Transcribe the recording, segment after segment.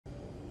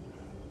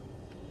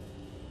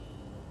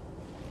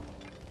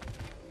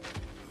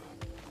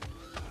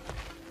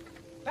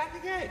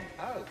again.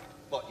 Oh,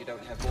 what, you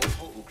don't have more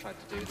portal crud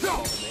to do than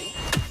bother me?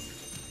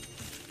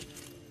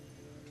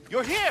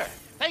 You're here!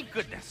 Thank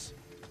goodness!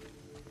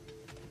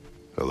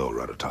 Hello,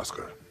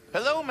 Ratatoskr.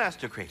 Hello,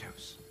 Master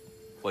Kratos.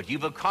 What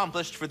you've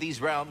accomplished for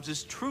these realms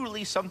is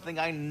truly something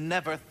I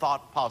never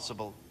thought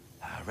possible.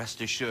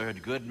 Rest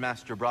assured, good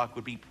Master Brock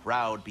would be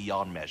proud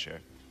beyond measure,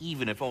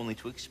 even if only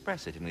to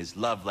express it in his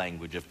love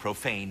language of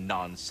profane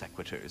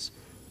non-sequiturs.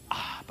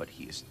 But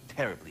he is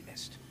terribly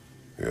missed.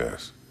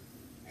 Yes,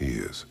 he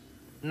is.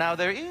 Now,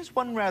 there is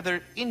one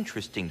rather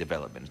interesting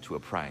development to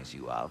apprise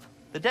you of.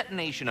 The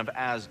detonation of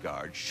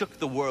Asgard shook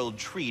the world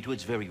tree to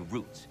its very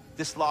roots,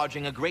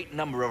 dislodging a great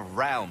number of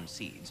realm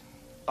seeds.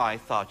 I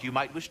thought you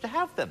might wish to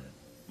have them.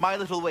 My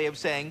little way of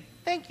saying,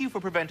 thank you for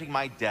preventing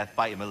my death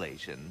by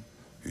immolation.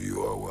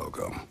 You are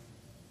welcome.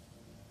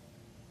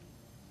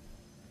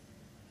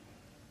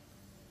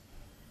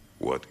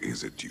 What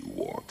is it you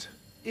want?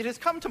 It has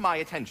come to my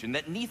attention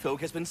that Nithog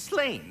has been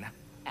slain,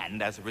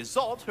 and as a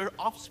result, her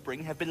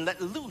offspring have been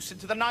let loose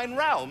into the 9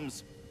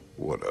 realms.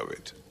 What of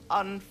it?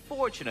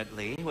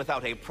 Unfortunately,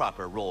 without a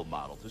proper role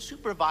model to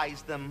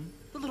supervise them,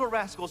 the little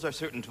rascals are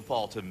certain to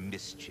fall to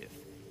mischief.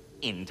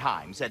 In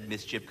time, said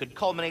mischief could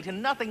culminate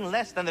in nothing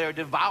less than their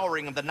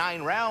devouring of the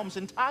 9 realms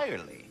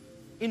entirely.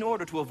 In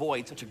order to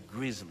avoid such a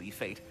grisly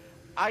fate,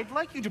 I'd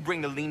like you to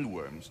bring the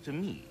Lindworms to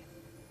me.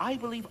 I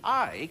believe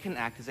I can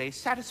act as a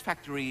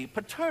satisfactory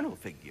paternal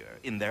figure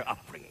in their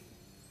upbringing.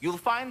 You'll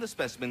find the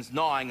specimens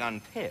gnawing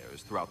on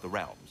tears throughout the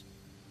realms.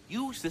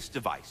 Use this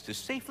device to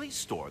safely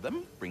store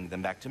them, bring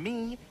them back to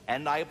me,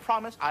 and I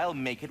promise I'll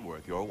make it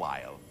worth your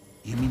while.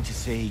 You mean to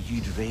say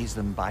you'd raise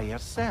them by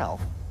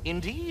yourself?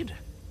 Indeed.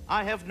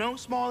 I have no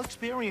small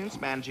experience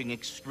managing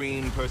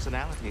extreme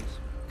personalities.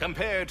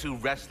 Compared to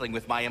wrestling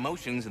with my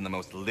emotions in the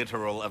most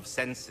literal of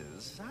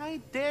senses, I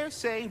dare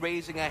say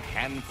raising a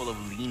handful of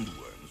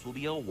Lindworms will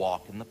be a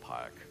walk in the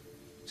park.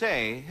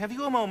 Say, have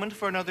you a moment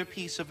for another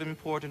piece of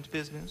important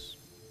business?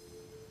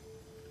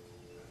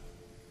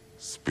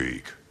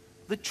 Speak.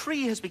 The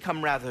tree has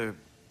become rather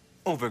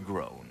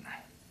overgrown.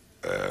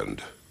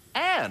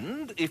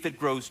 And if it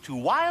grows too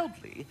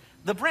wildly,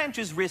 the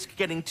branches risk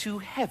getting too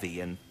heavy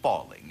and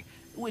falling,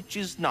 which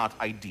is not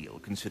ideal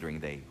considering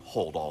they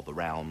hold all the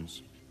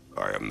realms.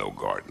 I am no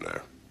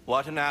gardener.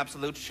 What an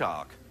absolute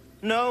shock.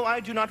 No, I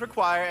do not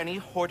require any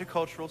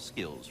horticultural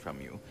skills from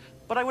you,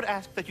 but I would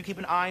ask that you keep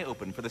an eye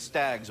open for the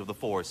stags of the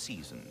 4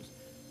 seasons.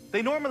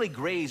 They normally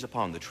graze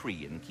upon the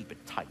tree and keep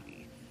it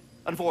tidy.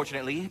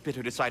 Unfortunately,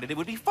 Bitter decided it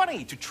would be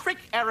funny to trick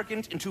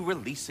Arrogant into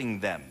releasing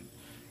them.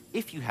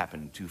 If you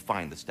happen to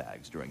find the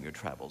stags during your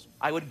travels,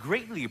 I would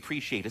greatly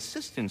appreciate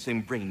assistance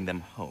in bringing them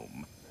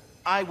home.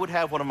 I would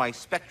have one of my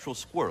spectral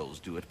squirrels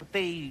do it, but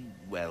they,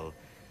 well,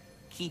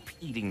 keep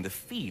eating the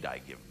feed I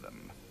give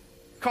them.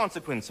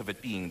 Consequence of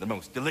it being the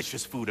most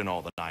delicious food in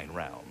all the 9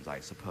 realms, I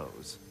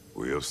suppose.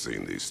 We have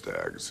seen these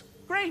stags.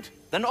 Great!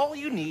 Then all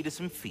you need is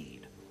some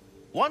feed.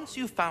 Once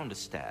you've found a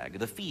stag,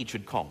 the feed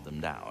should calm them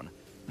down.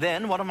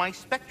 Then one of my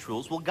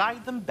spectrals will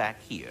guide them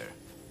back here.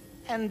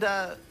 And,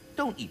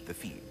 don't eat the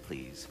feed,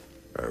 please.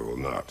 I will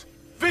not.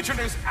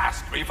 Vigilance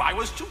asked me if I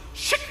was too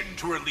chicken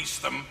to release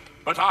them,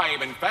 but I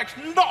am in fact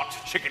not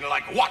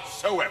chicken-like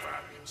whatsoever.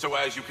 So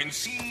as you can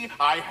see,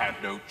 I had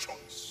no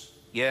choice.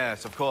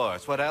 Yes, of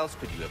course. What else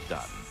could you have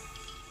done?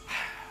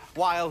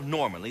 While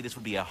normally this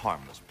would be a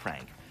harmless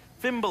prank,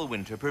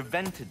 Fimbulwinter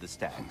prevented the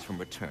stags from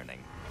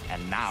returning,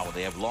 and now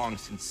they have long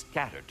since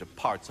scattered to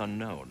parts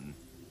unknown.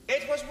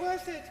 It was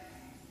worth it.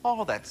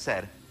 All that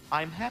said,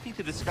 I'm happy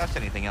to discuss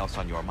anything else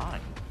on your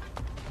mind.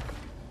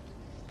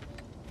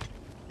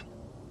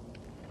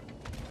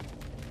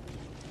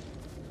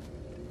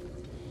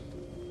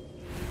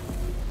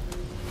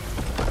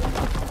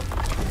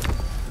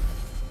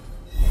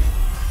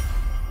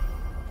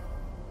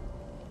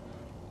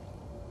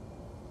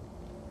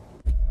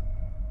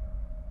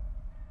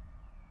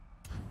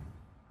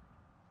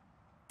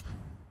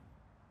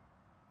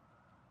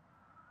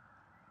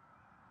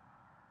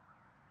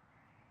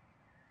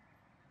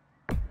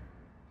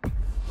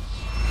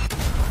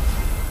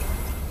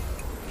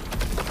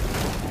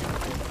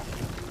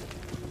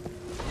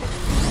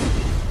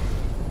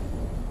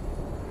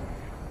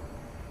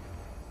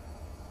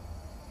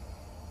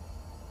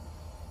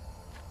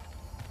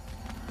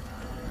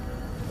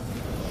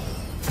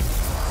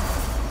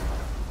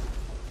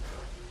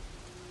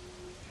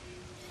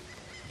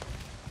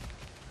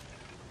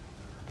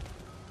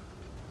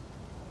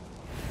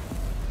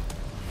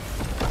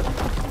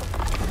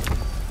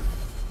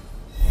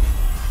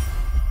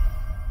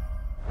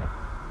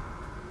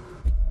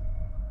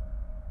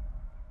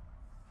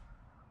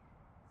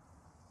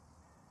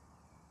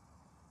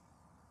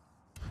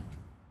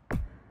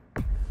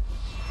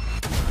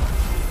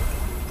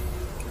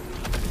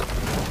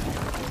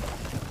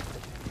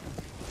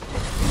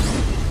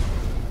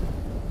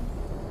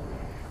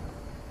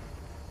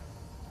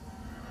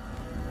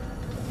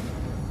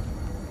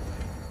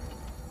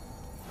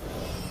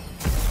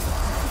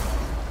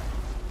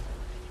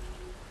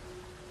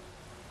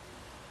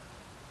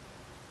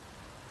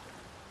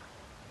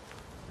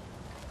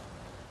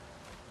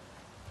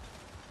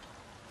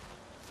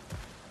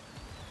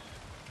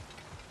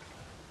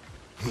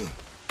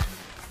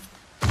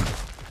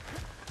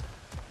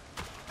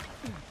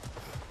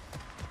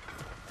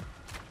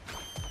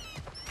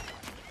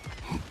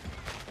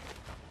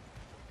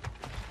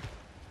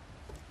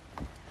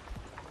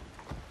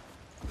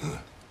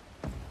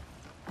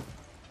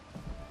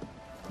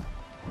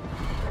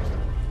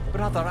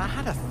 Brother, I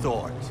had a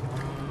thought.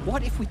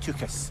 What if we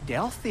took a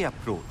stealthy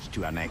approach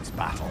to our next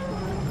battle?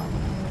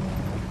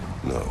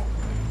 No.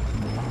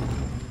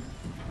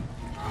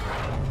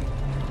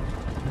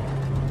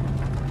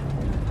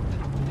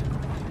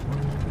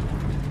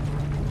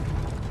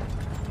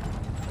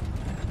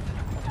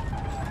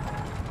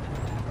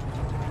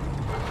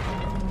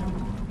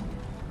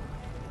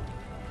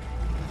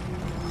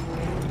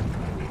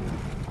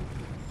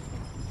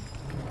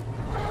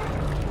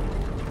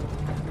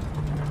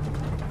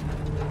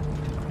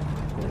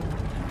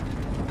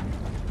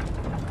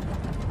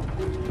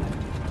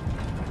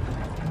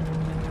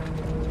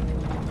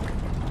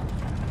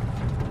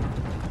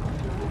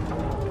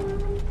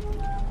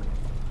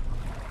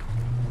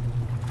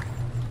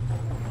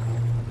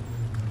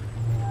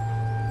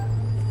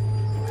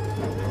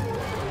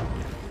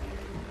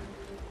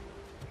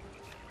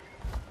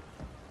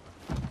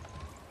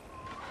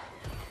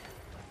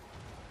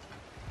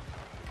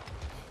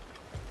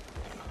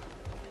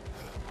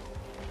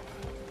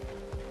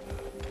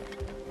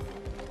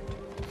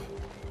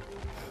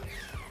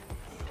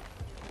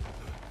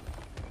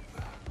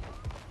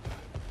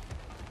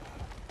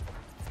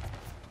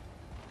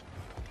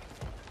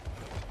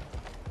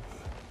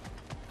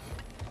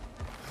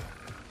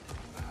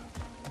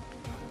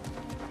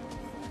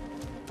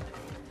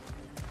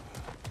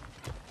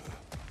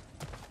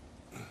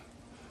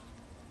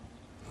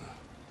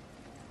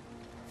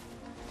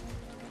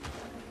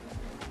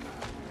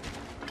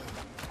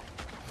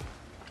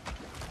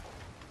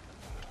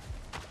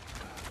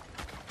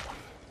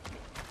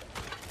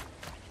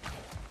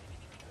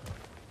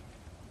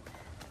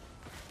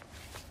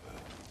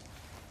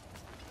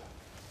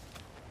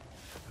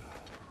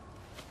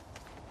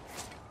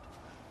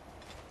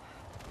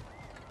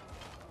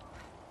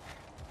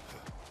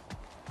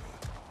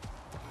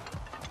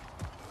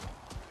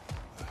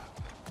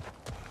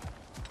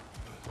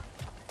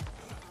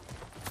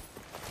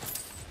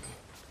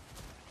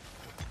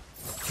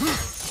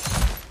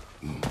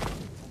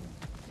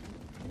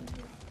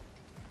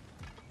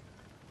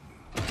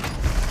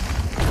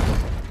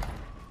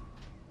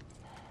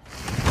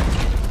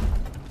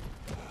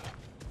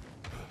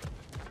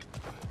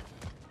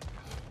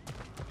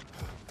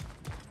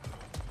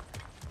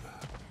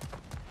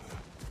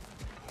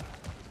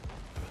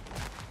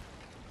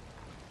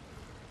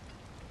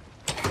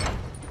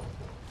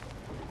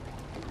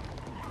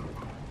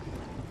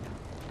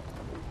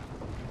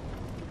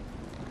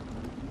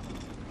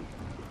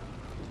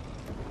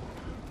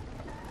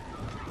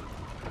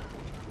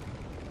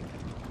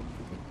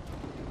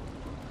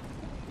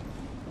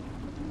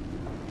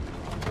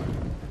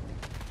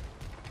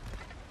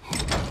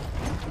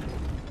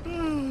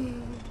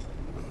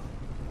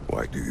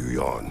 Why do you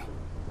yawn?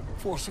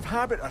 Force of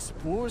habit, I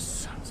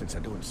suppose, since I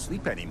don't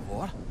sleep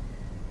anymore.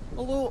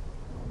 Although,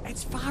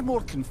 it's far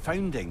more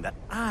confounding that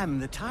I'm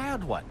the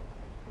tired one.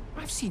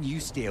 I've seen you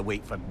stay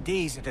awake for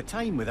days at a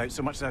time without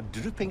so much as a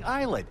drooping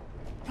eyelid.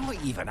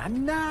 Not even a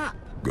nap.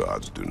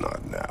 Gods do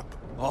not nap.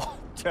 Oh,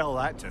 tell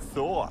that to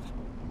Thor.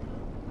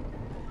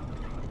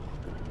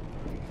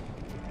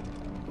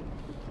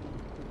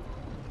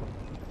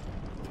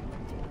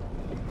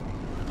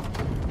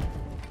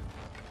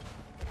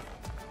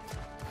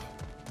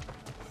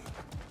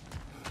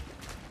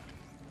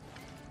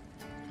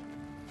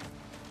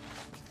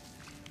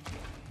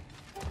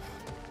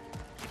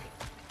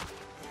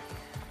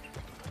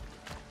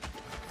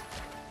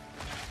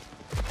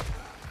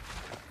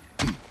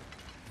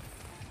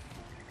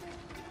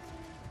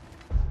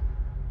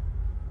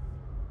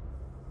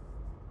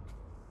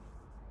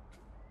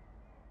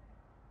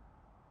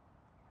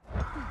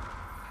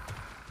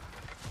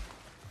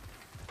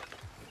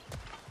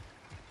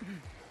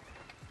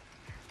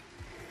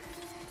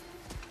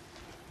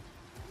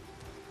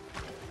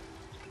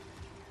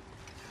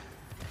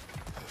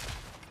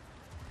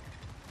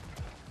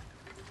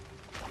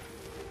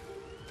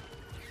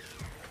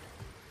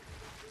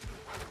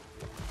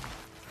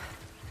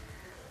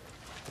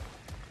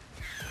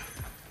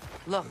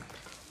 Look,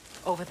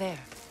 over there.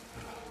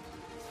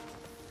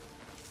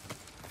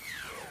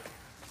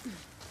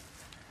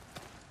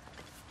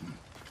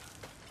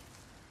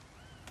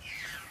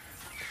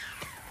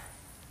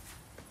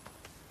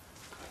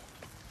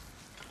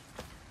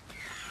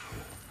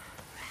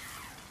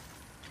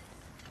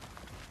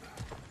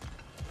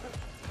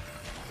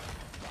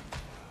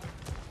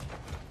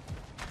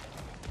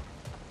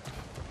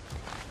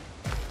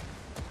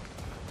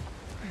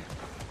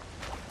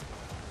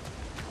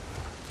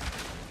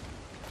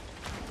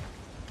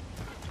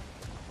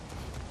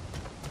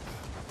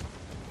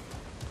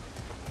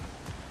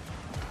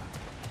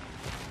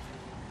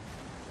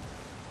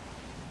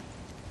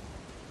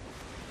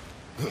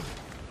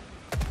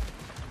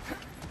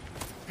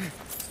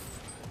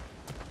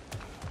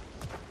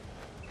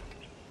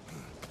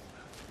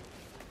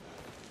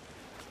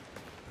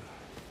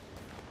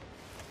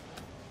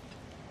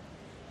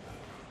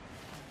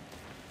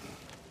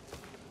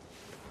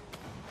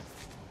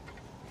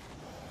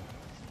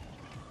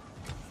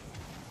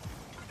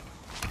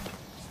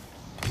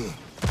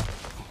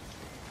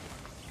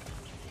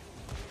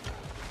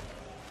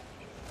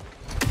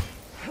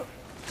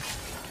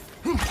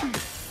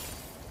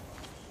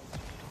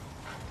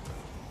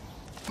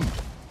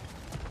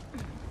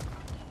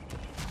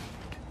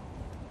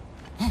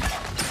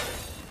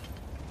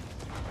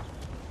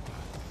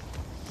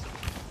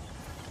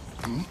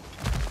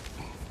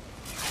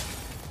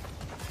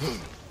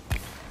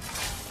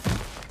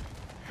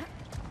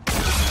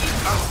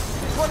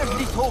 One of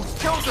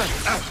Leopold's children!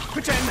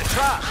 Put it in the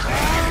trap!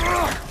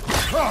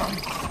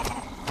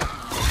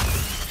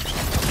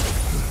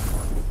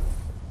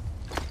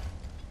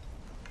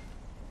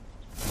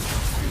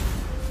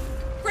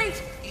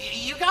 Great!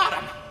 You got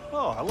him!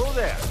 Oh, hello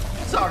there.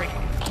 Sorry,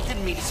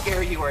 didn't mean to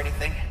scare you or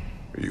anything.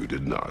 You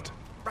did not.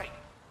 Right.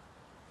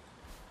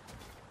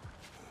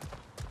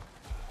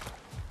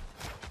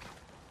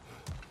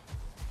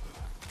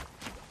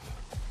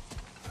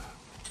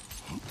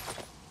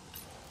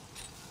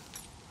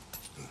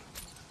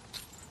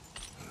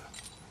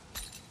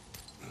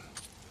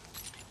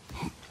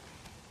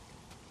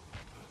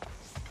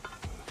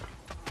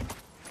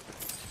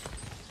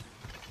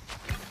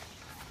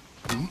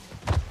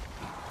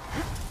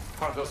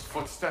 Are those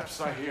footsteps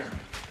I hear?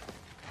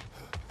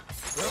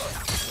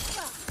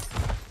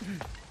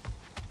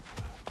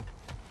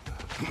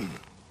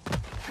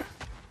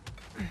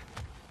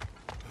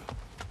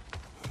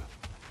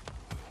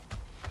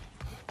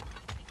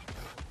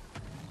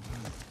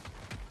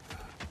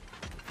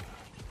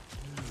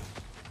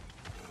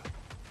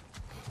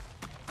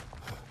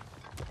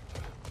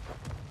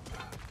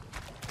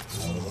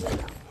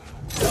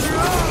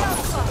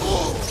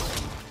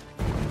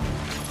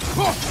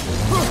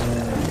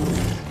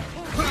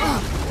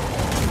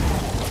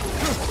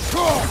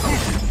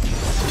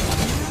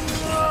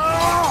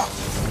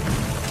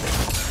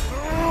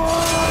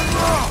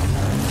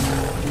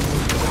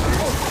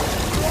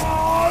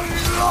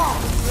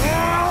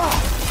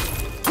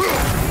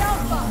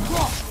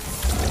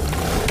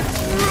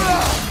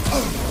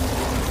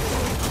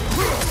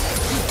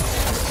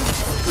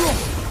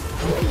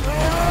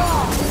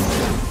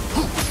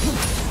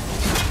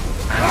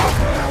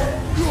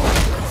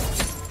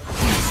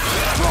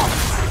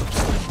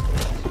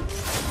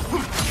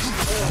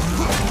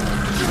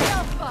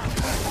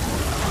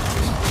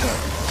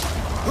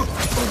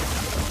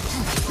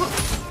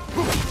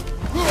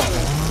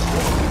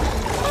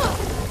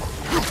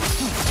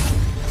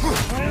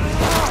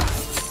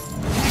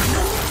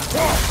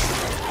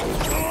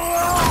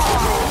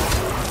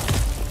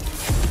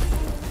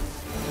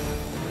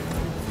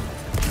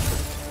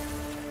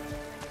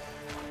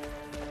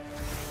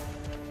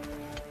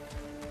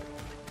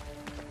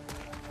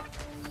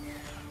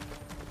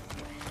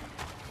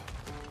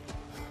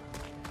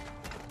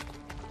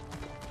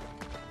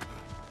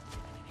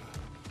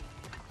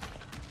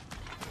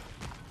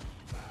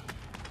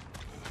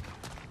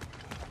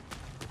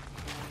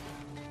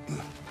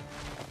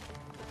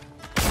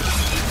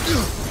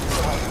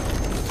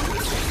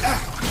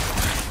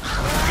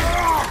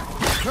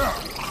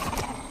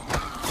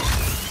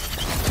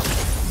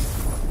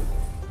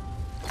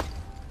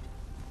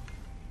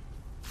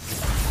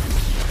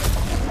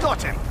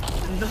 Got him!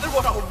 Another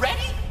one already?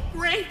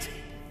 Great!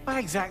 Why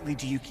exactly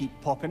do you keep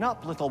popping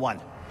up, little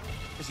one?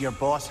 Does your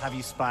boss have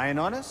you spying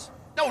on us?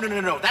 No,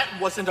 that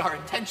wasn't our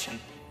intention.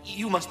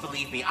 You must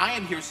believe me, I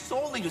am here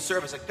solely to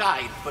serve as a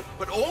guide,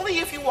 but only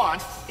if you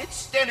want. It's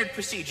standard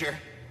procedure.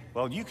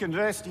 Well, you can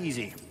rest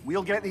easy.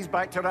 We'll get these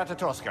back to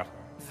Ratatoskr.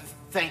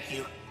 Thank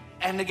you.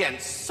 And again,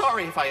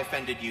 sorry if I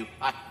offended you.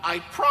 I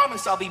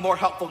promise I'll be more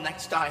helpful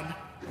next time.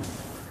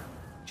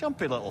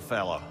 Jumpy little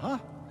fella, huh?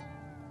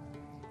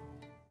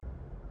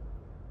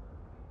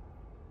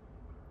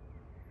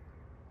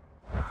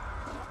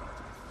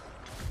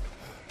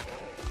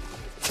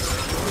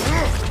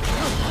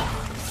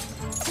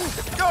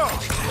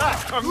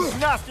 That comes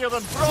nastier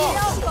than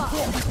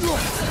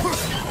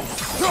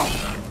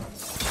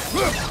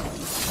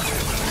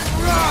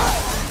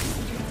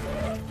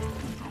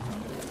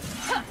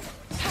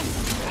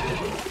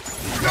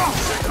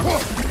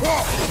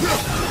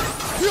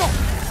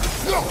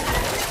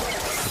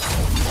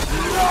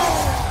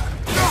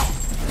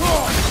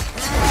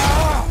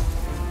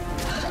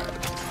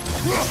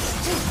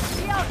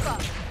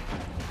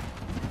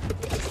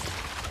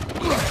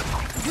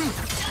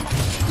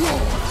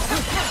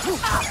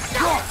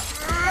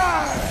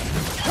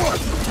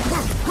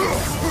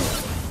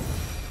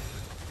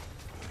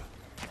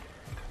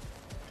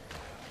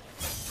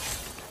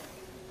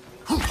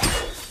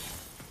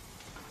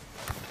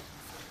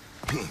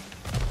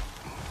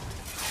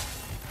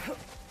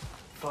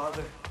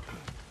Father.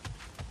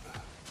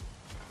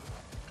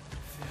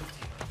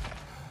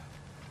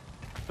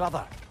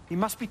 Brother, he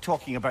must be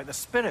talking about the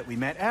spirit we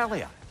met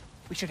earlier.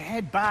 We should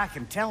head back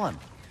and tell him.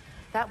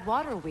 That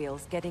water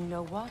wheel's getting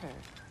no water.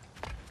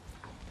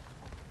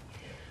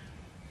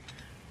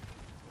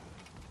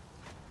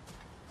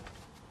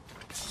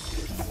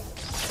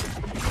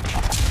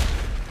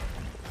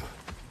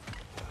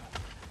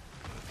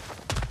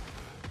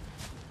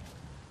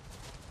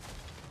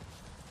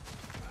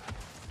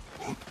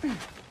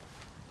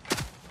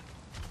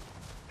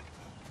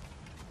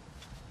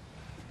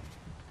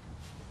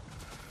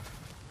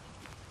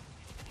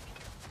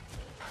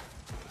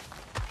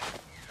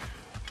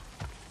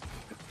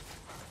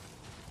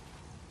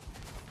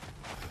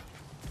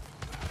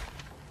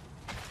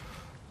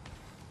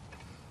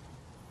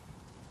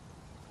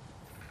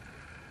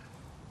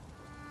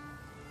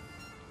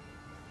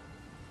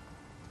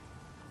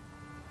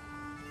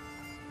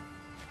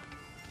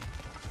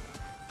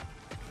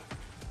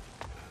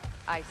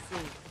 I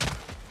see.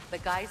 The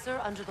geyser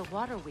under the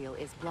water wheel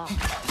is blocked.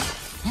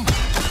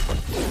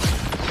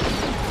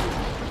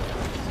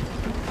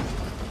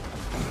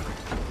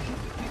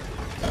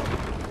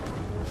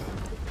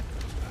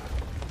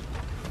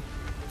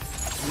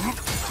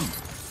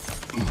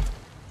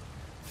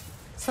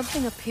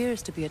 Something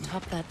appears to be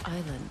atop that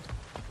island.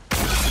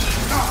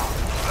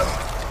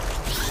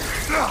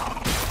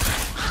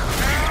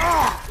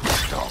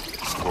 Stop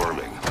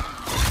squirming.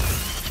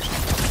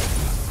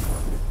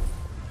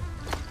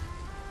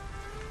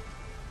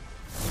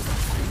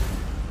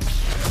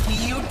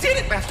 You did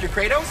it, Master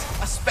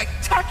Kratos! A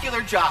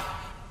spectacular job!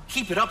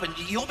 Keep it up and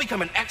you'll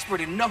become an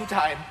expert in no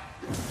time.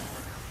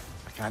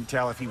 I can't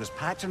tell if he was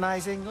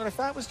patronizing or if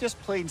that was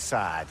just plain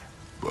sad.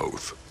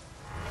 Both.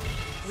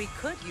 We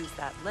could use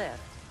that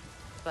lift,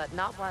 but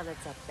not while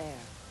it's up there.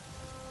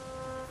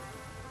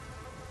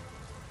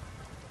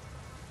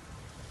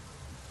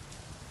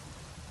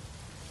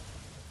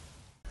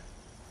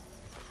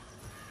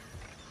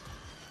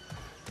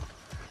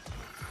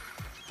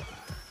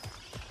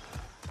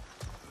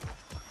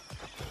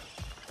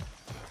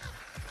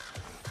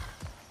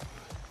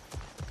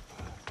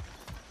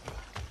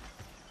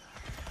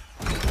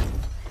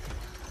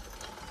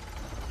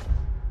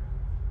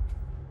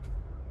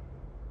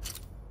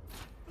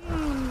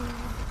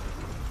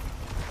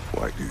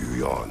 Why do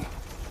you yawn?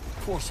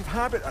 Force of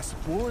habit, I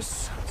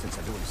suppose, since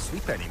I don't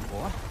sleep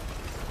anymore.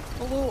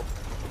 Although,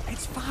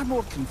 it's far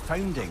more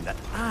confounding that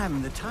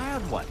I'm the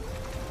tired one.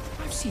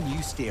 I've seen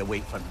you stay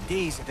awake for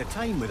days at a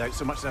time without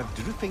so much as a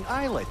drooping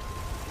eyelid.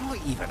 Not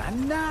even a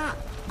nap.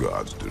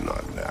 Gods do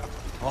not nap.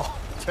 Oh,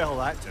 tell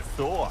that to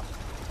Thor.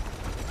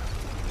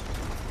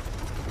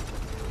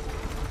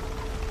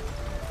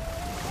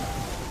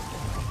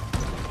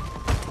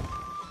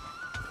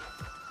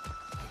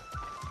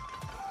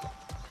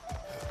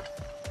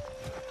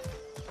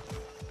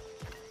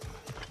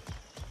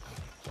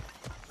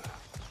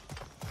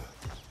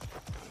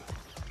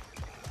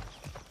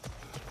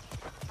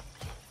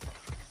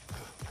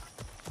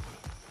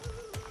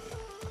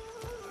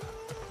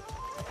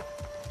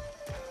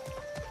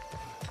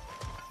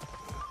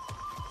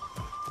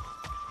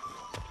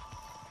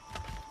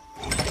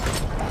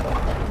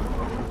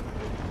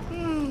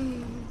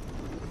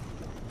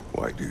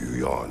 Why do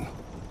you yawn?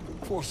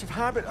 Force of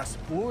habit, I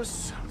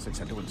suppose,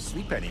 since I don't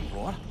sleep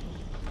anymore.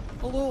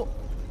 Although,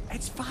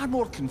 it's far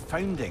more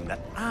confounding that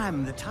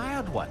I'm the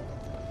tired one.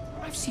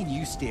 I've seen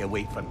you stay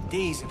awake for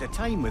days at a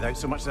time without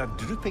so much as a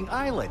drooping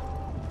eyelid.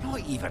 Not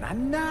even a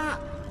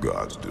nap.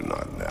 Gods do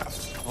not nap.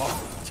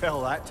 Oh,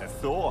 tell that to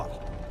Thor.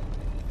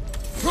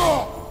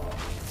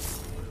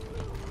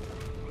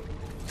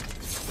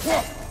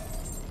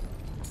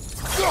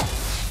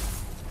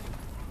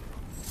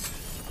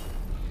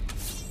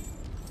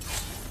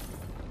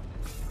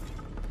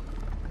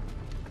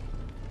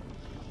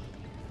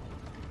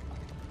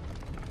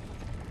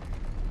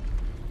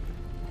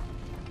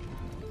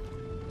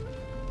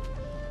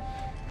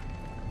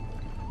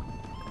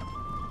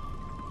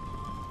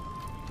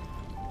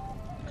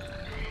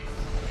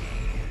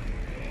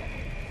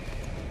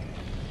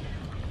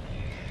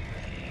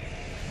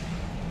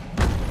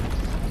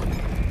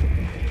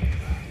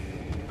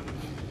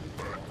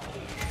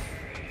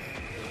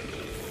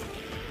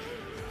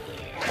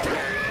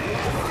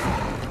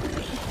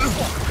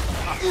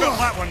 Got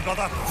that one,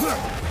 brother.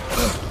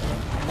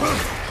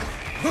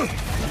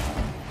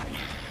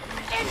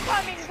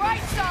 Incoming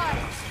right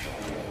side!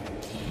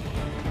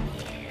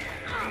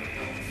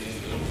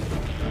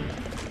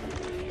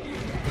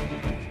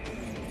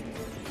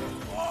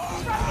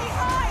 From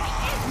behind!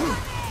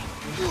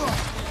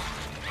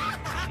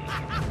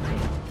 Incoming!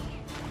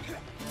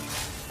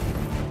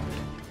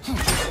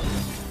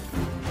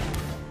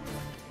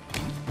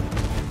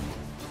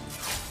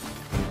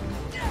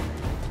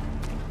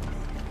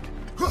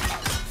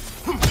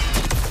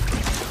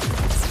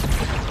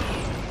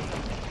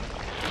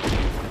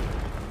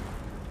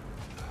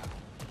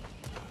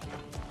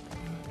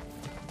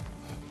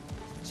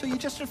 So you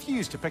just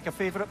refuse to pick a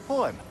favorite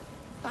poem?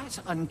 That's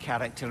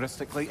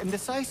uncharacteristically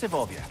indecisive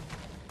of you.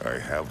 I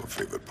have a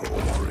favorite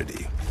poem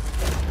already.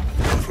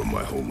 One from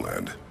my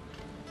homeland.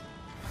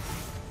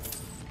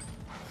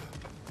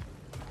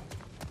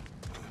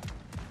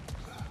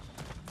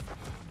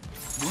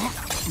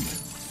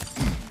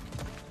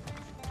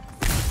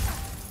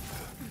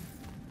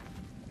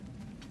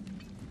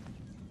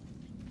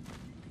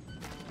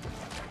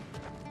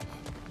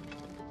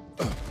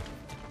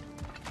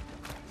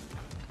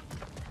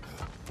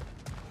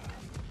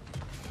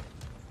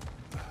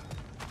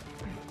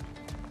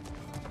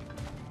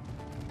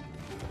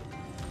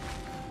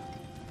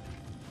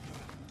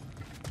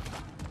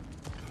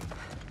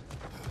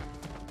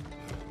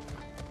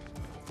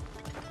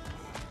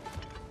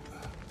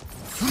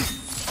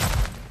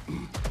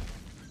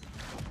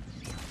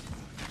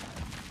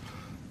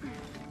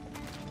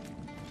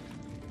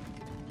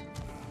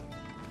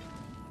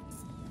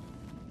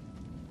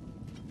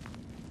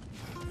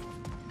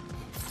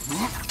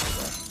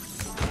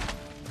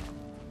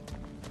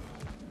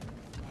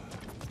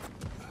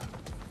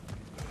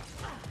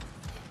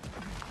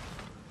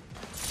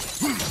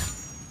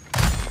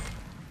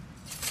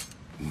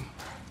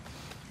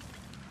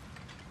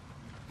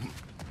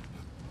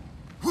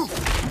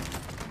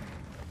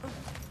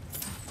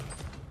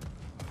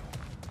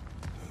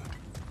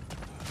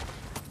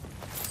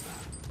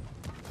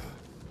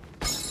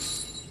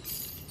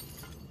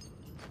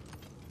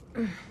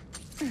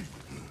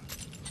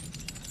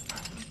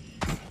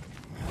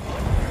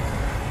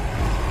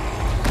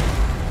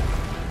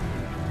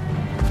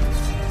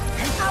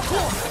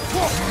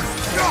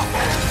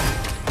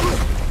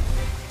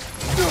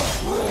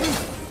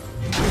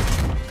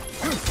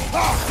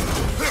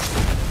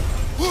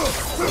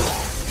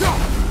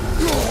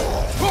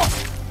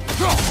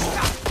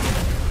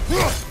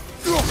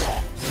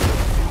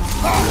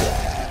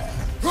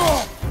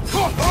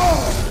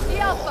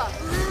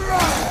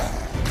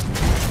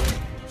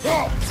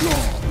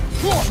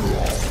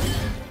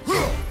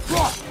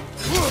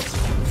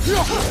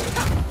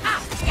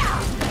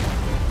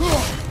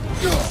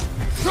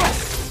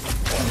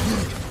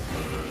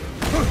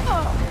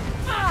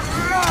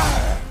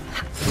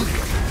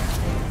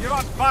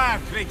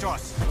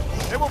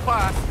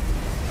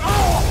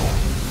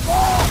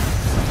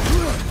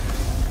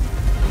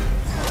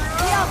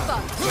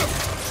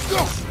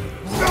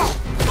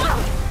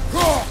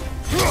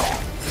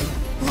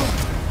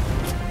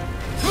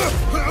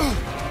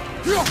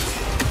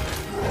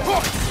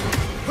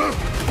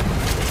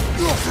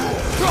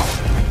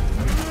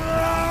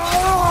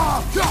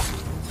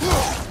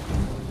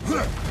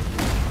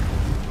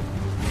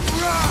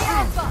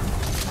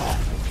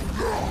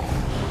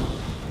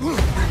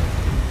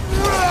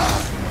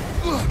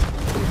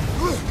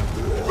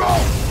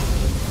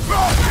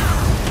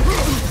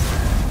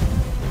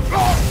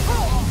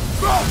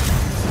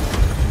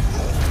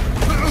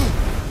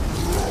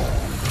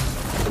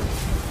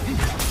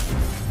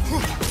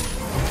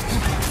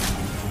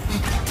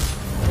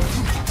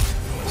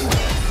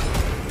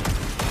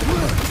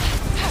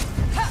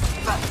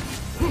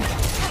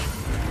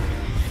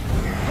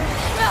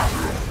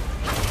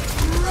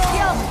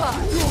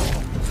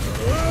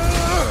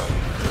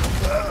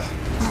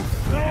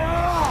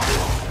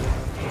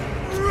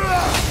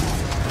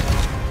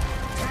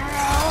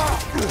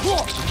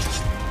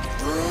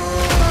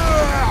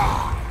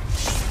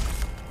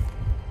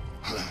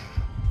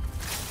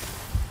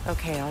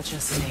 Okay, I'll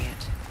just say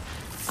it.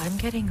 I'm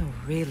getting a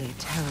really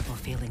terrible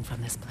feeling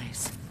from this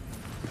place.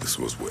 This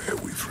was where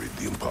we freed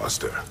the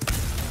imposter.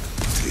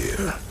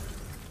 Tyr.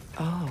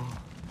 Oh,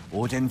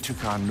 Odin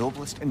took our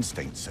noblest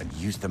instincts and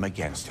used them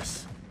against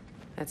us.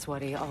 that's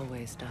what he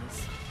always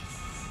does.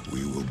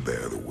 We will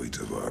bear the weight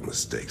of our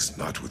mistakes,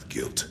 not with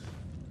guilt,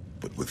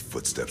 but with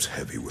footsteps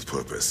heavy with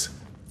purpose.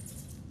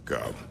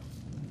 Come,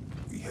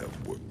 we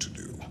have work to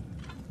do.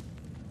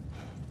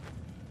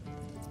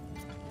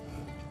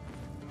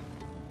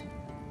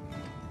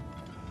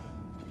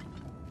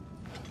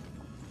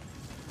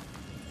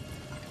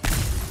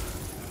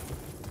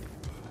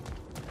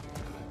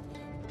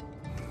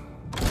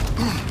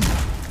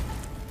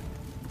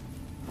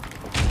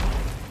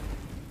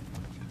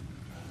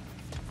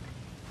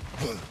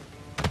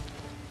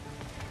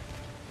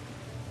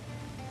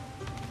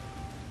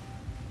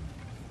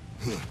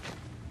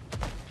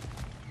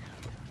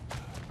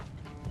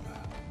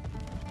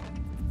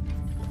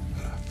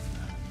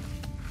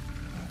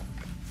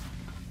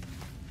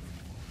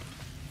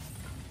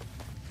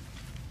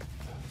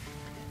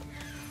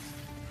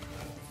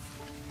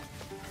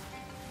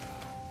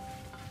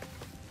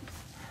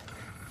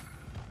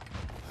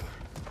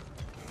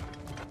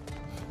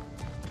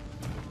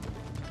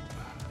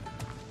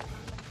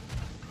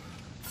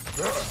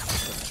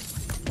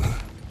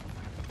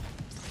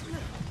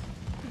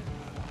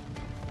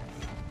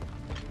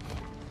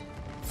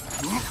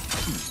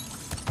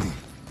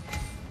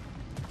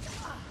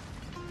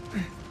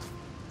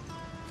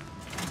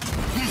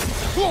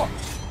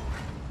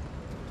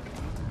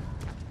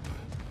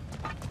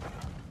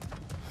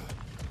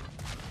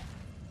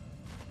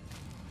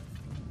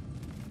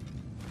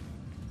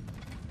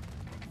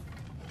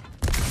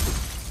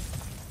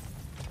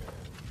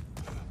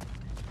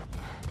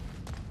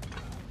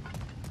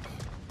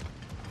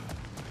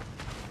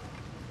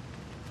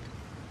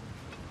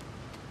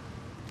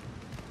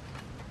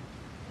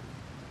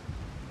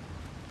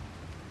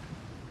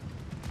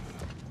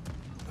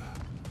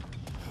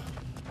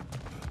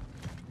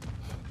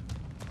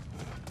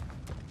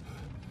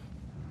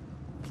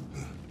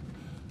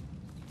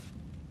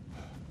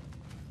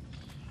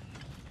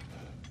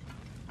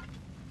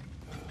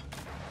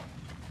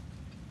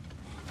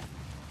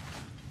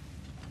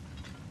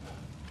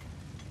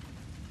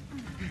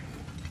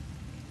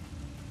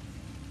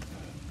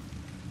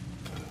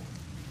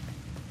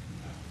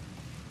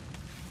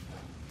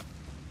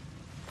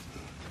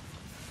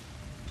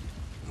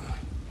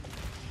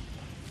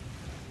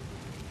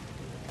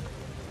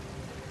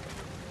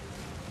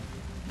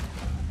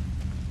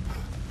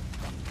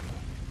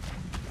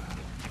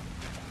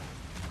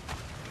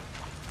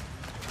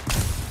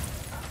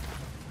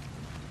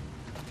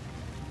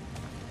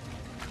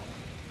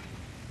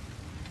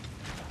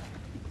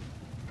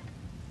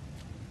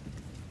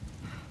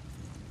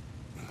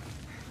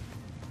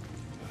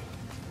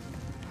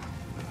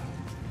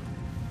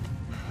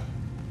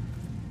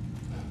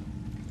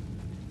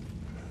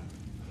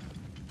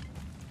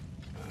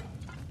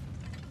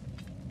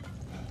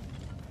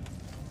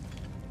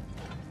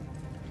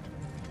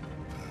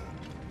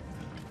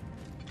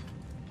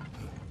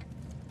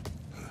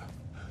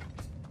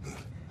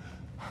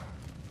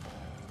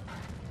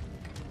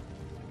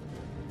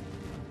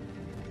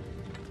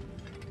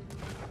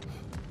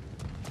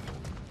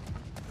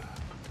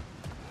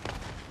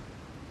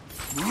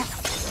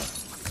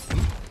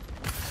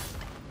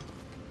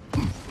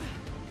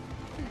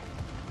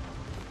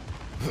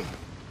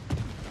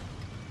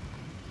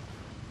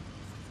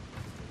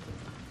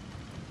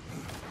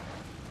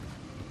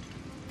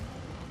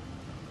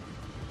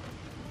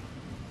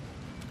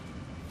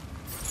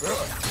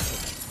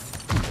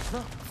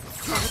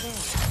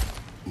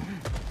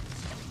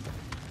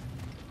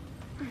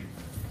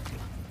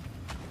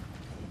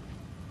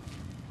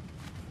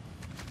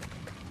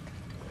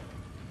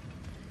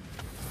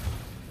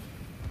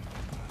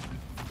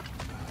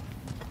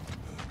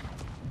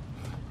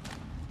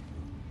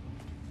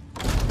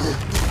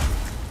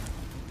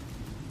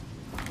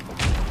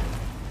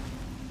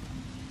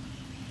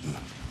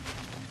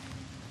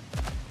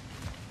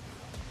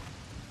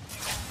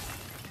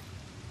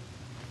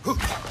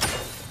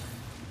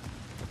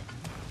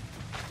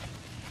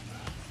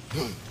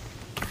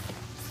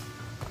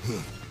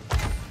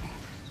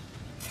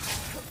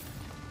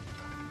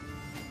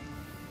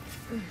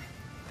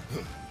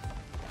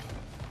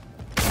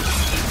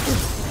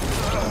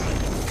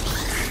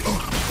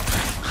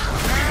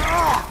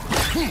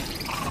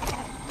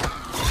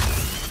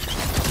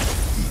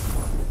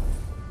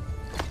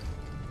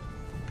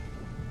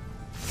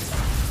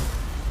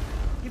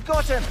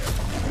 Got him!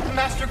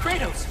 Master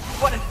Kratos,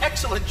 what an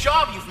excellent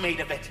job you've made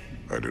of it!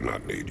 I do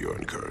not need your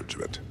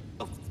encouragement.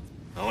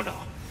 Oh no,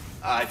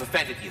 I've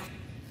offended you.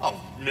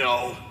 Oh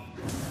no.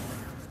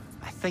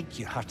 I think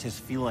you hurt his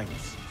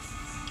feelings.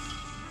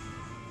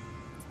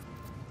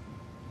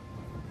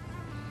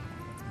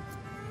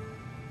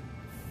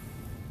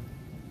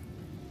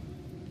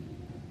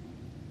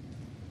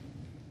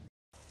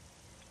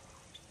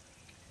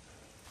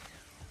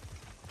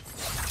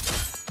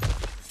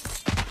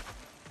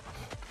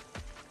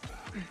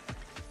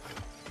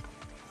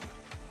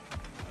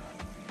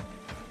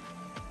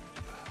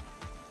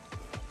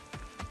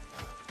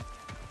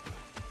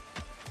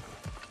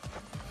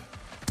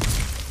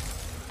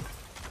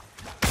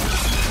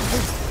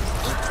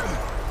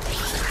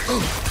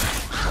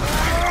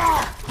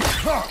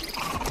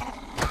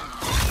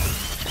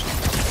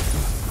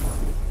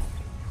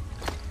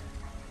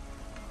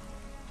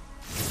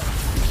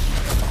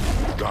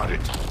 got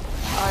it.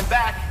 I'm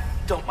back.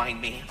 Don't mind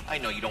me. I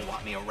know you don't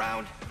want me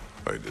around.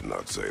 I did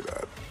not say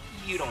that.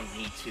 You don't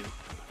need to.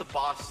 The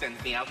boss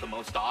sends me out the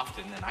most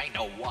often, and I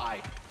know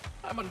why.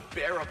 I'm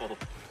unbearable.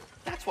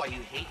 That's why you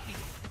hate me.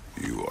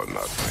 You are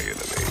not my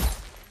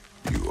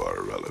enemy. You are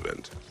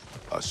irrelevant.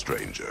 A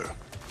stranger.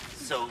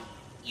 So,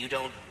 you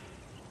don't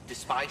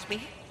despise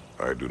me?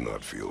 I do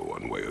not feel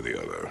one way or the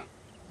other.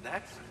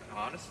 That's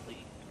honestly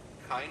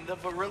kind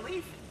of a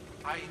relief.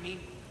 I mean,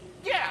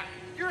 yeah,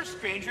 you're a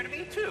stranger to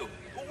me too.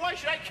 Why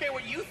should I care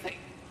what you think?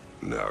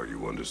 Now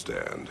you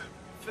understand.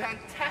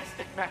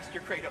 Fantastic, Master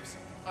Kratos.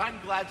 I'm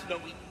glad to know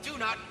we do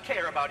not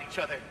care about each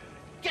other.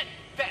 Get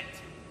bent!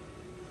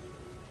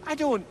 I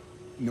don't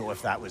know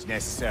if that was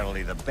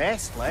necessarily the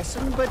best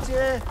lesson, but,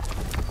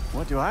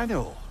 what do I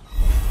know?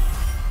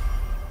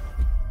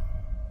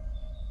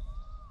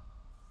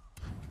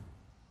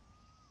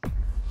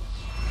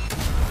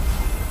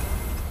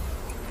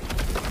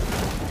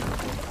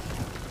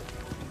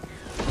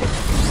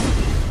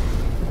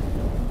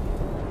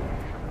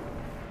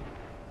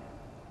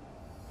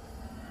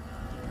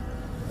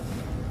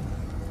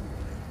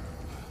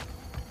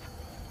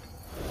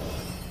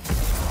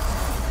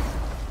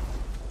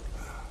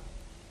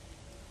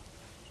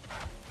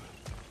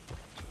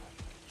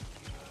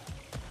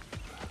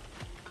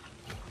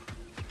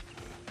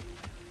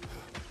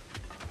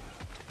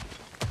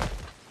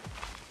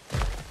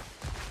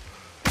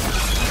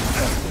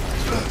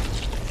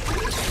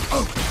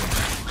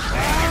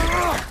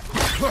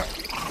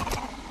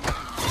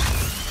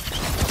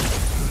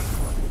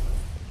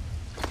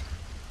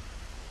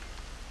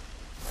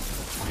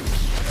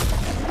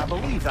 I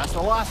believe that's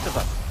the last of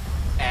them.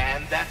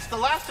 And that's the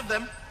last of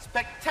them.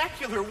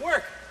 Spectacular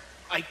work.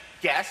 I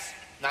guess.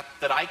 Not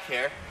that I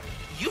care.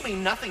 You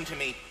mean nothing to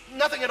me.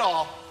 Nothing at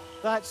all.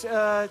 That's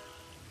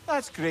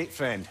great,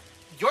 friend.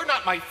 You're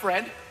not my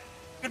friend.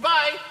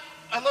 Goodbye.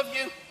 I love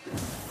you.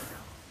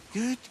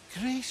 Good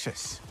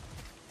gracious.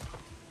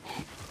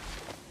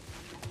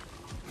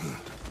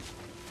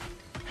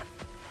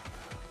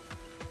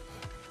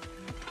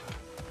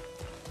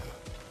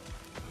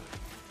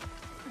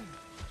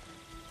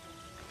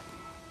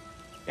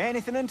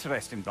 Anything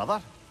interesting,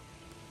 brother?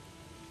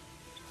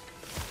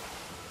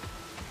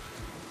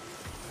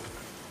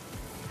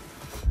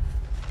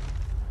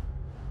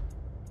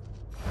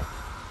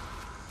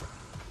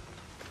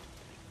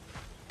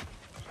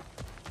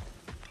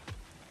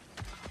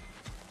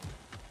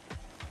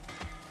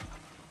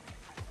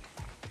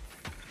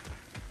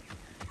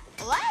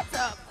 Well, that's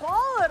a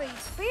quality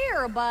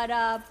spear,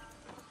 but,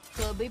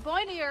 could be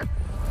pointier.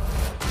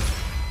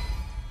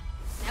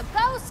 Now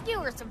go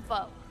skewer some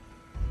folk.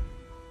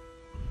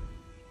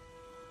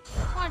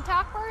 Want to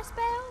talk for a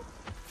spell?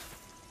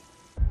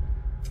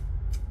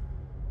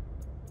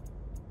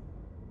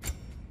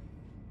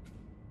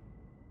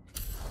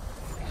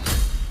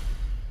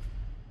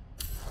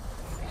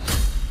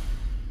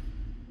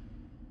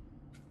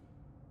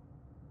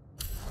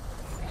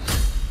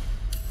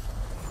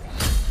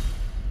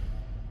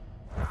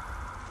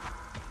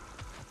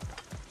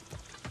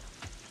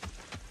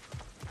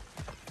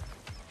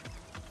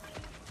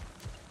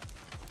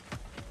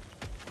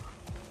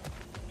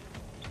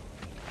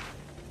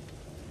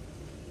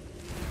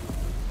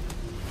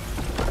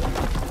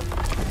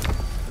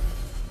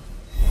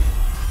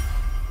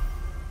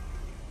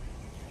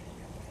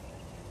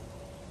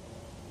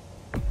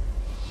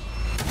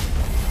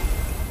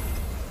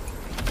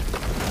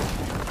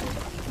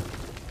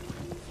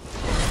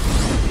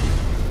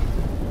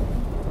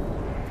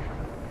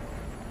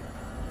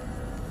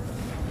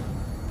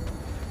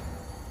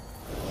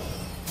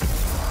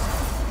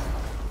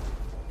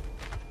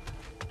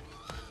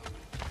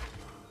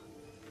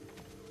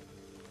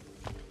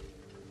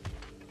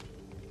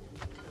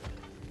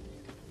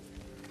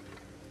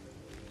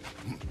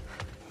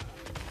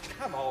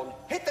 Come on,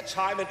 hit the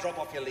chime and drop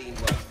off your lean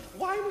work.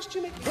 Why must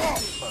you make me do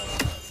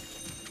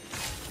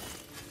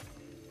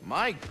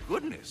My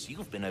goodness,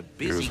 you've been a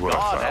busy Here's what I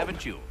god, found.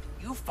 haven't you?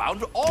 You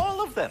found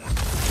all of them.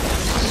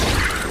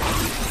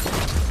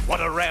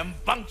 What a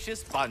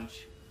rambunctious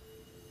bunch.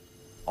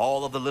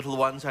 All of the little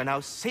ones are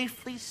now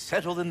safely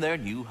settled in their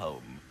new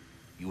home.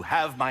 You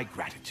have my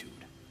gratitude.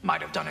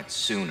 Might have done it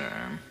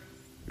sooner.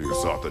 You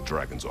sought the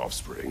dragon's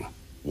offspring.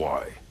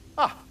 Why?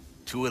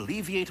 To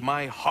alleviate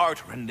my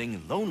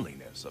heart-rending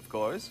loneliness, of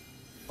course.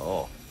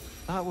 Oh,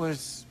 that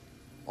was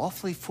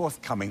awfully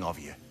forthcoming of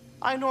you.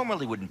 I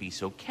normally wouldn't be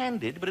so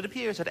candid, but it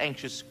appears that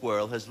Anxious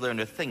Squirrel has learned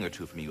a thing or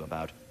two from you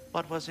about,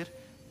 what was it?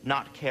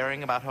 Not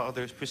caring about how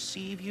others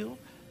perceive you?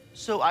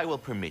 So I will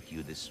permit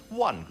you this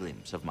one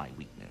glimpse of my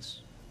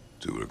weakness.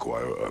 To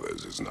require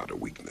others is not a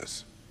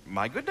weakness.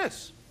 My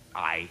goodness,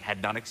 I had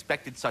not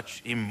expected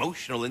such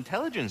emotional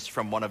intelligence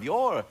from one of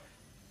your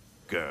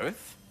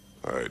girth.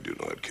 I do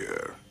not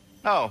care.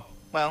 Oh,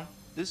 well,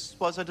 this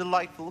was a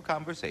delightful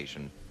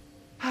conversation.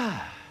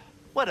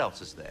 What else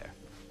is there?